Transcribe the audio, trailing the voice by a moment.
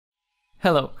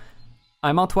Hello,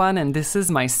 I'm Antoine and this is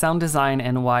my sound design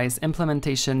and Wise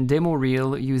implementation demo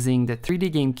reel using the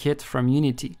 3D game kit from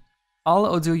Unity. All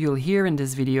audio you'll hear in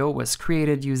this video was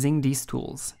created using these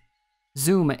tools: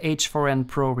 Zoom H4n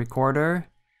Pro recorder,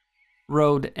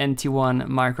 Rode NT1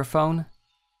 microphone,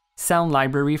 sound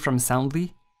library from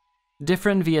Soundly,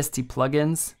 different VST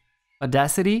plugins,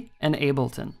 Audacity, and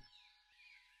Ableton.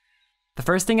 The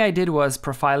first thing I did was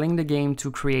profiling the game to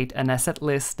create an asset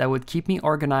list that would keep me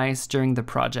organized during the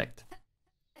project.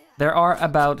 There are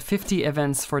about 50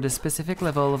 events for the specific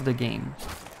level of the game.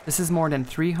 This is more than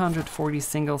 340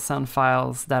 single sound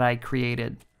files that I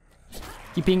created.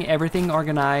 Keeping everything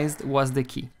organized was the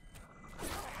key.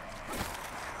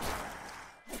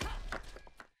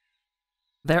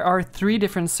 There are 3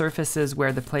 different surfaces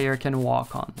where the player can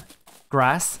walk on: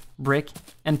 grass, brick,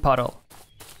 and puddle.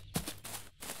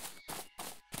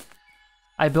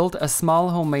 I built a small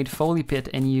homemade Foley pit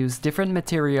and used different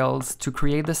materials to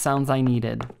create the sounds I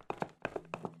needed.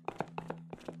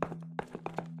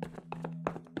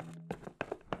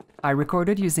 I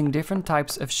recorded using different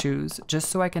types of shoes just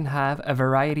so I can have a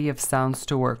variety of sounds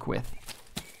to work with.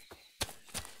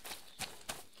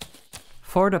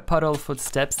 For the puddle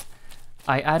footsteps,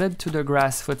 I added to the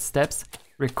grass footsteps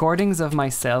recordings of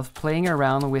myself playing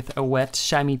around with a wet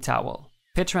chamois towel.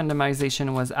 Pitch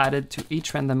randomization was added to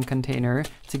each random container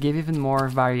to give even more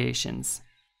variations.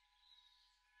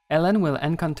 Ellen will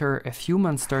encounter a few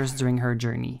monsters during her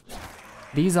journey.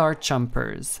 These are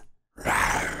Chompers.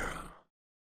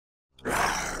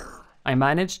 I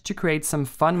managed to create some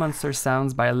fun monster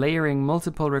sounds by layering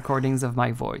multiple recordings of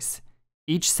my voice.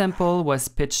 Each sample was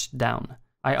pitched down.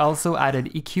 I also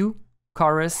added EQ,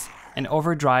 chorus, and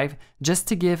overdrive just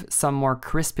to give some more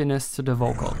crispiness to the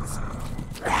vocals.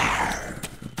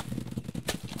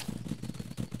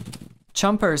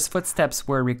 Chompers' footsteps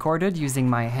were recorded using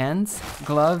my hands,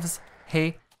 gloves,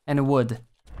 hay, and wood.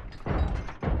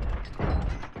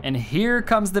 And here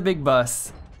comes the big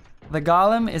boss. The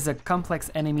Golem is a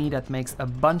complex enemy that makes a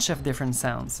bunch of different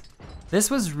sounds. This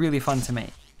was really fun to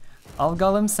make. All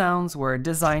Golem sounds were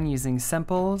designed using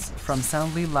samples from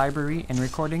Soundly library and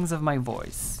recordings of my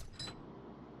voice.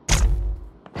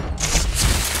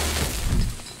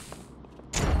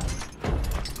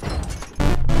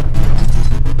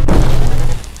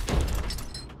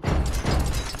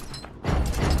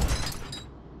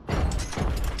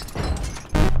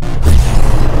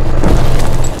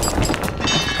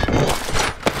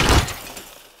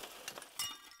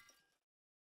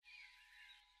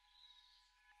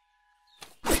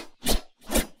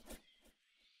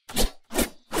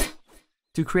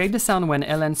 To create the sound when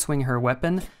Ellen swings her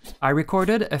weapon, I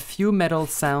recorded a few metal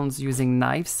sounds using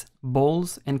knives,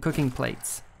 bowls, and cooking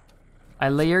plates. I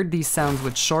layered these sounds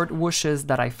with short whooshes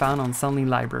that I found on Soundly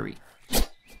library.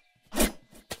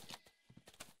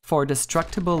 For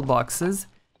destructible boxes,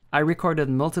 I recorded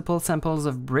multiple samples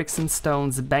of bricks and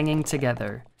stones banging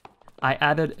together. I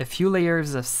added a few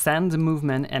layers of sand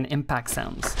movement and impact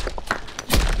sounds.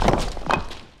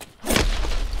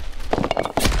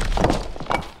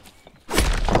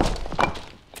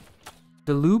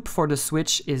 The loop for the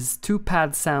switch is 2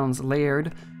 pad sounds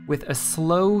layered with a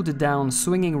slowed down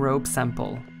swinging rope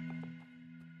sample.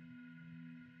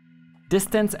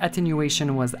 Distance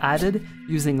attenuation was added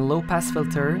using low pass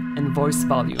filter and voice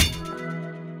volume.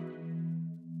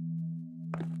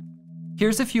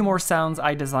 Here's a few more sounds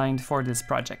I designed for this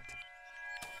project.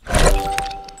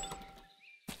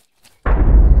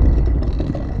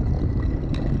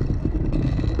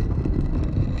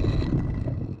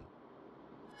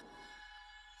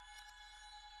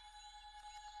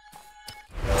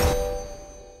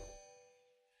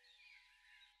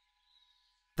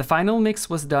 The final mix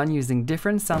was done using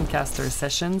different Soundcaster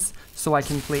sessions so I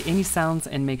can play any sounds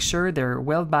and make sure they're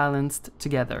well balanced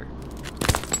together.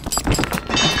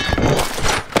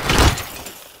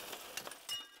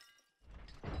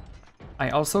 I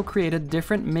also created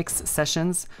different mix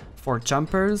sessions for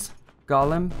Chompers,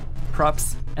 Golem,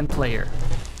 props, and player.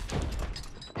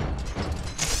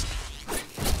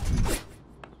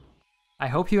 I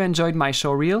hope you enjoyed my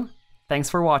show reel.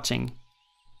 Thanks for watching.